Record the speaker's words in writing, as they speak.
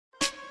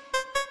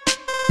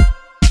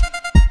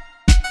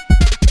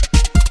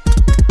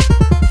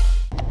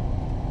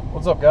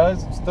What's up,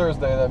 guys? It's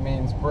Thursday. That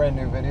means brand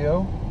new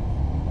video.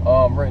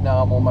 Right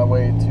now I'm on my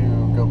way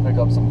to go pick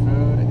up some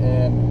food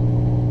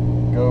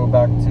and go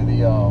back to the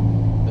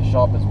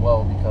shop as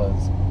well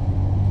because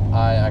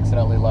I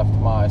accidentally left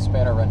my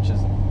spanner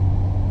wrenches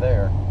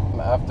there.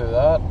 After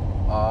that,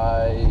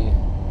 I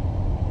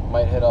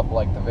might hit up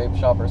like the vape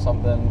shop or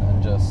something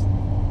and just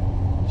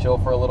chill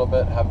for a little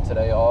bit, have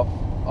today off.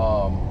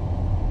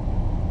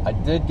 I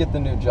did get the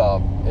new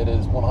job. It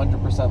is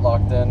 100%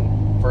 locked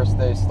in. First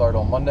day start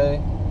on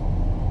Monday.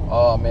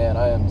 Oh man,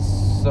 I am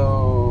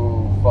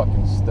so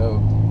fucking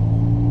stoked.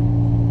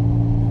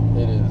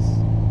 It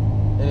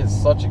is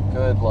such a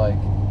good, like,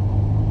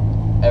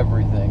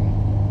 everything.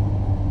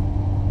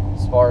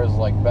 As far as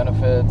like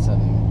benefits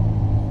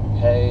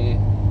and pay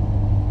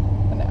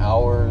and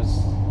hours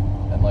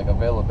and like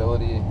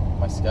availability,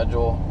 my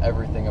schedule,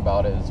 everything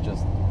about it is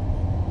just,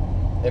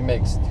 it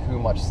makes too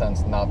much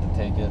sense not to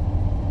take it.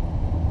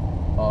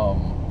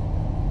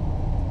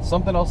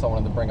 Something else I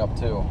wanted to bring up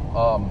too.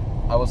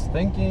 I was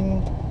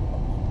thinking,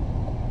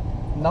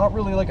 not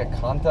really like a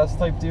contest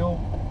type deal,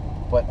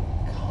 but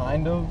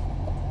kind of.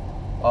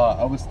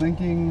 I was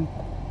thinking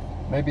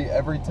maybe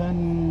every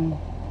 10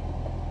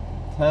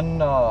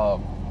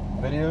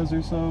 videos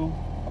or so,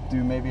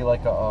 do maybe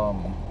like a,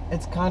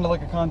 it's kind of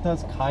like a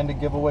contest, kind of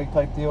giveaway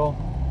type deal.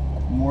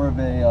 More of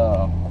a,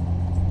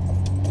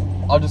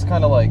 I'll just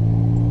kind of like,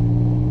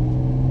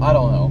 I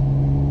don't know.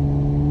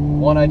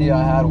 One idea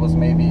I had was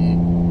maybe,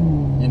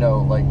 you know,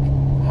 like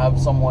have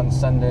someone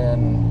send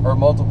in, or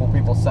multiple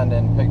people send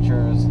in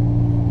pictures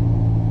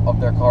of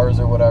their cars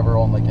or whatever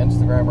on like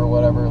Instagram or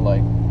whatever,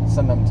 like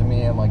send them to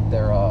me and like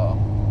their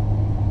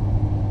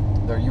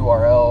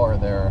URL or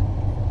their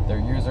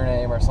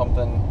username or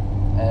something,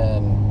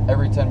 and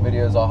every 10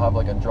 videos I'll have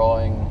like a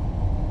drawing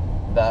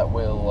that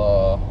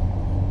will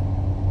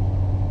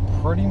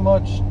pretty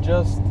much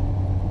just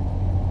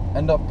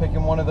end up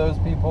picking one of those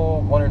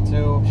people, one or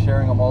two,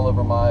 sharing them all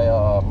over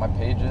my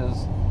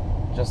pages,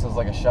 just as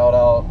like a shout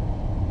out.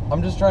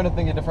 I'm just trying to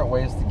think of different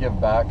ways to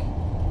give back.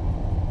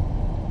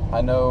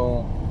 I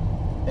know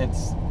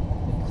it's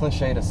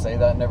cliche to say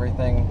that and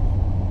everything,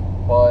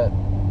 but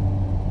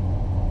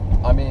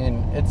I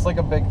mean, it's like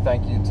a big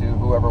thank you to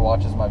whoever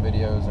watches my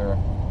videos or,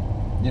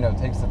 you know,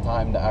 takes the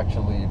time to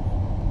actually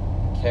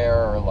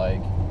care, or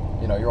like,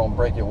 you know, you're on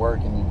break at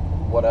work and you,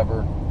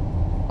 whatever.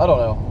 I don't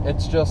know.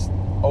 It's just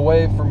a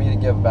way for me to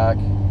give back.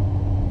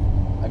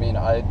 I mean,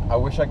 I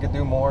wish I could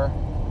do more,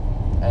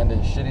 and as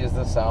shitty as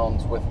this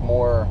sounds, with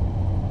more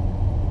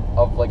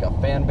of like a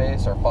fan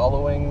base or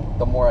following,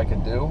 the more I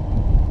could do,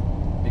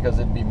 because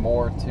it'd be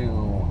more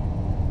to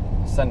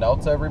send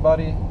out to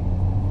everybody.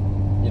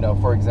 You know,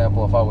 for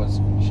example, if I was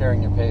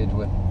sharing your page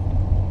with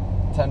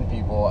 10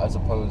 people as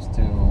opposed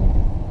to,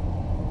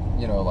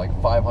 you know, like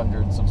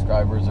 500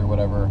 subscribers or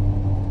whatever,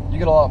 you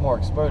get a lot more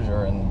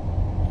exposure, and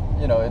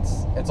you know,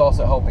 it's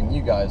also helping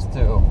you guys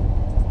too.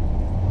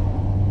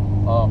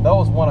 That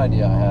was one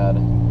idea I had.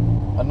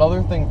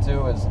 Another thing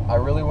too is I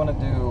really want to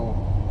do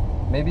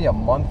maybe a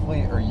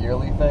monthly or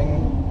yearly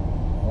thing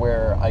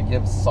where I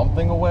give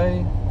something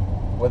away,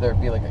 whether it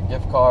be like a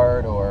gift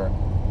card or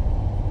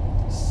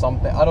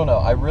something. I don't know.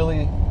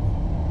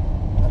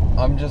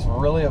 I'm just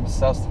really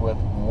obsessed with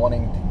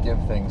wanting to give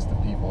things to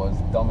people, as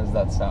dumb as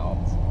that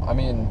sounds. I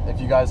mean,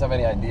 if you guys have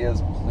any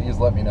ideas, please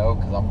let me know,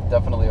 because I'm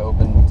definitely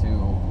open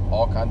to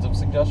all kinds of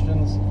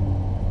suggestions,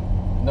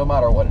 no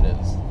matter what it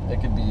is.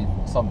 It could be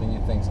something you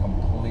think is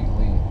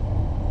completely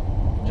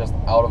just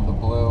out of the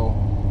blue,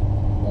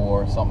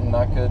 or something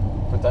that could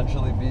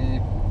potentially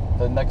be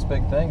the next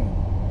big thing.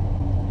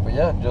 But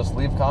yeah, just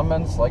leave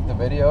comments, like the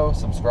video,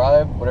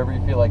 subscribe, whatever you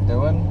feel like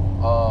doing.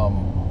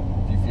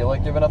 If you feel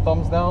like giving a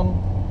thumbs down,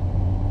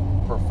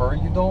 prefer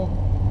you don't,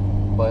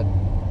 but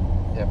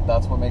if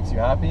that's what makes you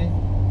happy,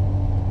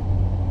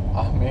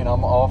 I mean,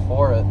 I'm all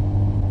for it.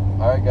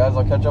 Alright guys,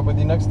 I'll catch up with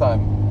you next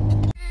time.